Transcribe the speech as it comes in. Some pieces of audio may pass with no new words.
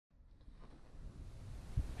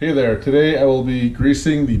Hey there, today I will be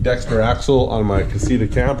greasing the Dexter axle on my Casita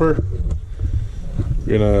camper.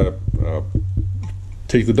 We're gonna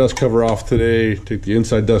take the dust cover off today, take the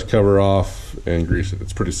inside dust cover off, and grease it.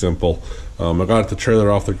 It's pretty simple. I got the trailer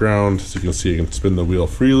off the ground, so you can see I can spin the wheel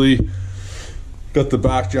freely. Got the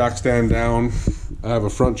back jack stand down. I have a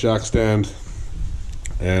front jack stand.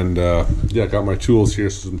 And yeah, I got my tools here,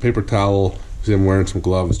 so some paper towel, because I'm wearing some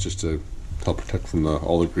gloves just to help protect from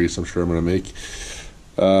all the grease I'm sure I'm gonna make.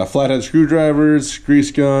 Flathead screwdrivers,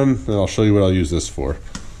 grease gun, and I'll show you what I'll use this for.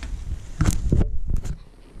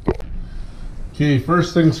 Okay,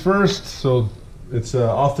 first things first, so it's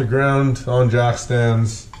off the ground on jack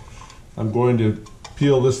stands. I'm going to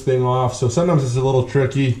peel this thing off. So sometimes it's a little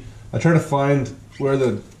tricky. I try to find where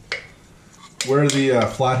the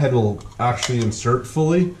flathead will actually insert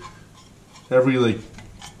fully. Every like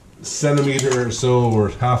centimeter or so, or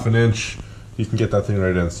half an inch, you can get that thing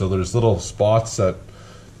right in. So there's little spots that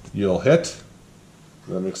you'll hit. Does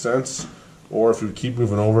that make sense? Or if you keep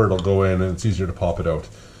moving over, it'll go in and it's easier to pop it out.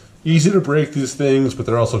 Easy to break these things, but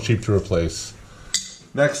they're also cheap to replace.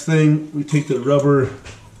 Next thing, we take the rubber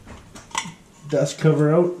dust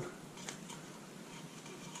cover out.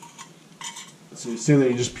 So you see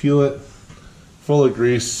that you just peel it, full of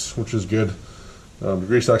grease, which is good. The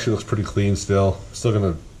grease actually looks pretty clean still.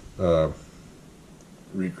 Still gonna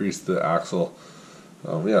re-grease the axle.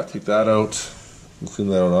 Yeah, take that out. We'll clean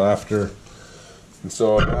that out after. And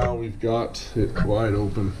so now we've got it wide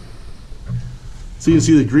open. So you can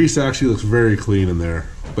see the grease actually looks very clean in there.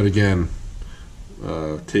 But again,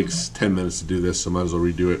 it takes 10 minutes to do this, so might as well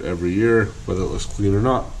redo it every year, whether it looks clean or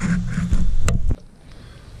not.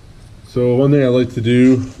 So one thing I like to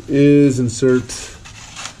do is insert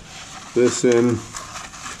this in.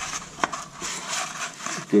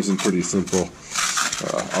 It goes in pretty simple.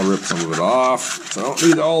 I'll rip some of it off, so I don't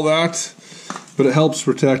need all that. But it helps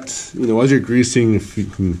protect, you know, as you're greasing, if you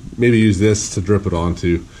can maybe use this to drip it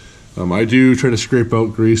onto. I do try to scrape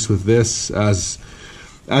out grease with this. As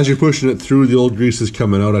you're pushing it through, the old grease is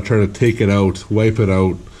coming out. I try to take it out, wipe it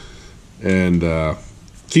out, and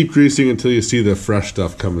keep greasing until you see the fresh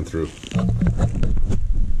stuff coming through.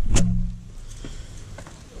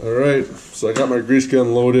 Alright, so I got my grease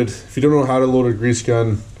gun loaded. If you don't know how to load a grease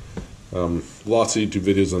gun, lots of YouTube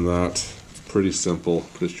videos on that. It's pretty simple,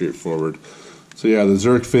 pretty straightforward. So yeah, the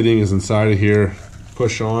Zerk fitting is inside of here.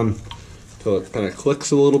 Push on until it kind of clicks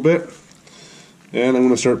a little bit. And I'm going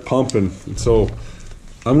to start pumping. And so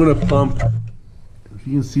I'm going to pump. If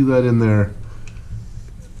you can see that in there,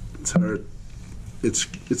 it's hard.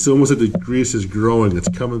 It's almost like the grease is growing. It's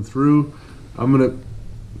coming through. I'm going to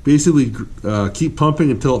basically keep pumping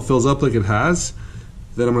until it fills up like it has.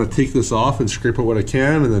 Then I'm going to take this off and scrape out what I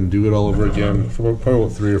can, and then do it all over again for probably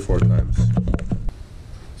about 3 or 4 times.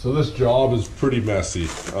 So this job is pretty messy. You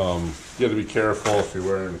got to be careful if you're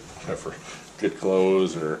wearing good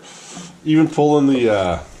clothes, or even pulling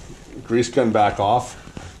the grease gun back off.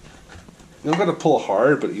 You don't got to pull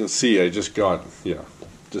hard, but you can see I just got it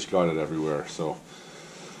everywhere. So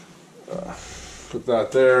put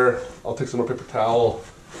that there. I'll take some more paper towel,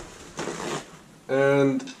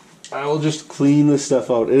 and I will just clean this stuff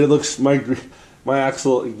out. It looks my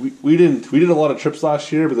axle. We did a lot of trips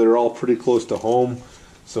last year, but they were all pretty close to home.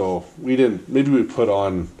 So we didn't. Maybe we put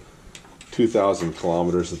on 2,000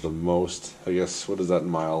 kilometers at the most. I guess, what is that in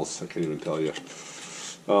miles? I can't even tell you.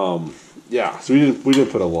 Yeah, so we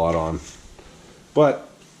didn't put a lot on, but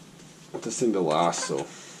I want this thing to last. So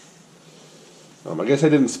I guess I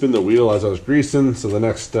didn't spin the wheel as I was greasing. So the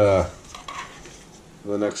next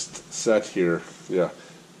set here, yeah.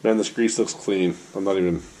 Man, this grease looks clean.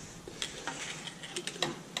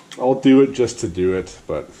 I'll do it just to do it,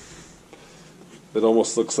 but it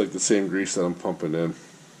almost looks like the same grease that I'm pumping in.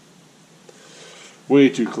 Way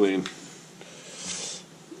too clean.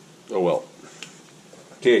 Oh well.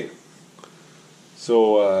 Okay.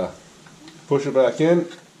 So push it back in.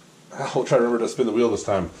 I'll try to remember to spin the wheel this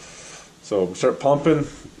time. So start pumping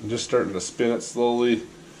and just starting to spin it slowly.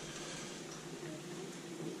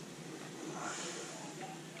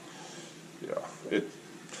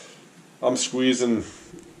 I'm squeezing.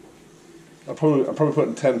 I'm probably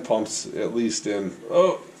putting 10 pumps at least in.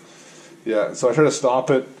 Oh, yeah. So I try to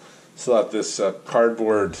stop it so that this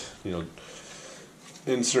cardboard,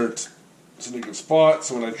 insert is in a good spot.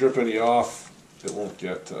 So when I drip any off, it won't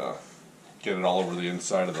get it all over the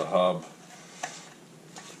inside of the hub.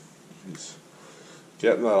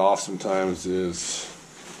 Getting that off sometimes is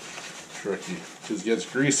tricky because it gets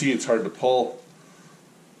greasy. It's hard to pull.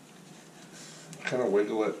 Kind of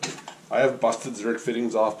wiggle it. I have busted Zerk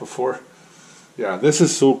fittings off before. Yeah, this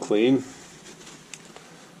is so clean.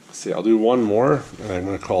 See, I'll do one more, and I'm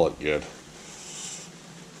going to call it good.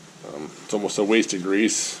 It's almost a waste of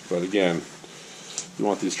grease, but again, you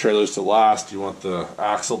want these trailers to last, you want the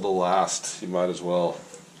axle to last, you might as well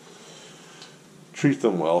treat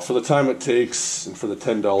them well for the time it takes and for the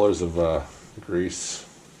 $10 of grease.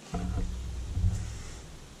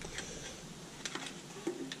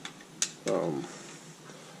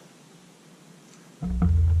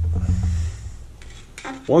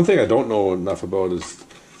 One thing I don't know enough about is,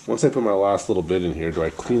 once I put my last little bit in here, do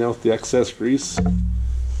I clean out the excess grease?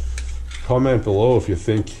 Comment below if you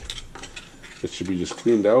think it should be just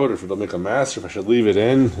cleaned out, or if it'll make a mess, or if I should leave it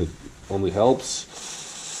in. It only helps.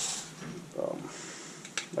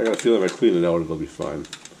 I got a feeling if I clean it out, it'll be fine.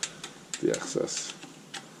 The excess.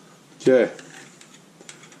 Okay.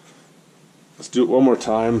 Let's do it one more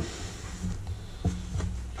time.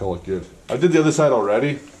 Call it good. I did the other side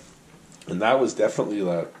already, and that was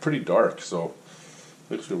definitely pretty dark, so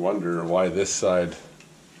makes me wonder why this side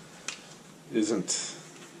isn't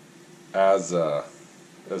as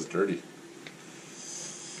dirty.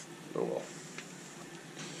 Oh well.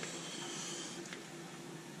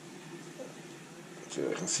 Okay,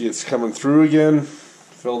 I can see it's coming through again,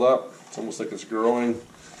 filled up. It's almost like it's growing,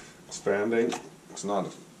 expanding. It's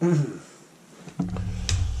not.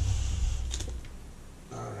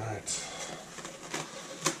 Alright.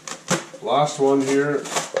 Last one here.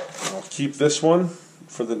 I'll keep this one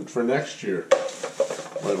for next year.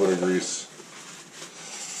 My bit of grease.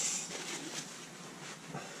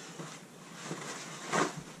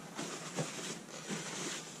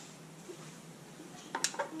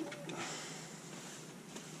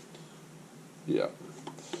 Yeah.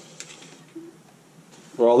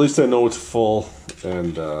 Well, at least I know it's full,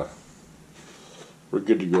 and we're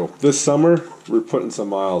good to go. This summer, we're putting some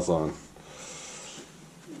miles on.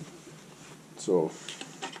 So,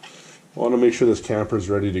 I want to make sure this camper is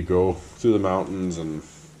ready to go through the mountains and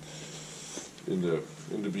into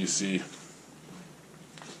BC.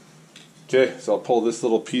 Okay, so I'll pull this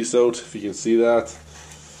little piece out, if you can see that.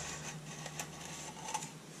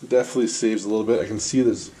 Definitely saves a little bit. I can see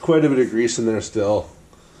there's quite a bit of grease in there still.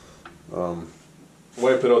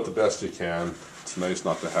 Wipe it out the best you can. It's nice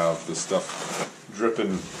not to have this stuff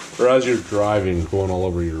dripping, or as you're driving, going all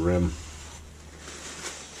over your rim.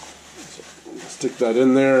 So stick that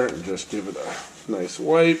in there and just give it a nice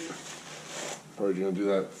wipe. Probably going to do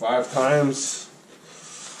that 5 times.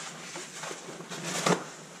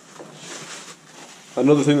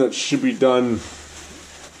 Another thing that should be done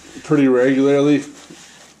pretty regularly,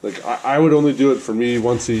 like I would only do it for me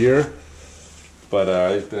once a year, but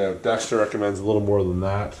I think Dexter recommends a little more than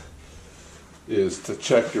that, is to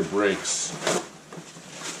check your brakes.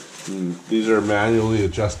 And these are manually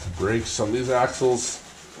adjusted brakes on these axles.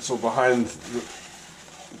 So behind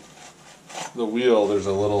the wheel there's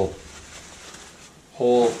a little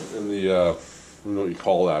hole in the, I don't know what you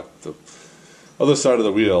call that, the other side of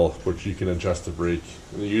the wheel, which you can adjust the brake.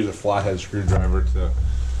 And you use a flathead screwdriver to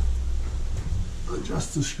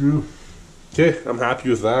adjust the screw. Okay, I'm happy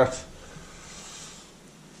with that.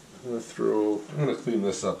 I'm gonna clean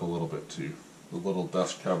this up a little bit too. The little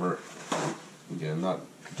dust cover. Again, not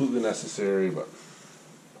completely necessary, but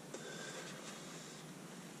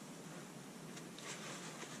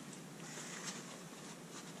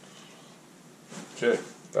okay,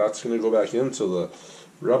 that's gonna go back in. So the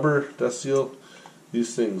rubber dust seal,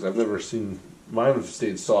 these things I've never seen. Mine have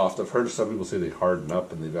stayed soft. I've heard some people say they harden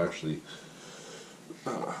up and they've actually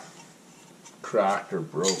cracked or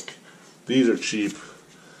broke. These are cheap.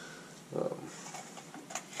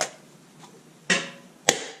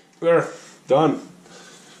 There, done,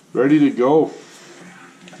 ready to go.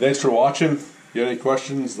 Thanks for watching. If you have any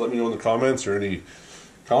questions, let me know in the comments, or any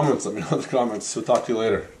comments, let me know in the comments. So talk to you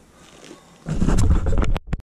later.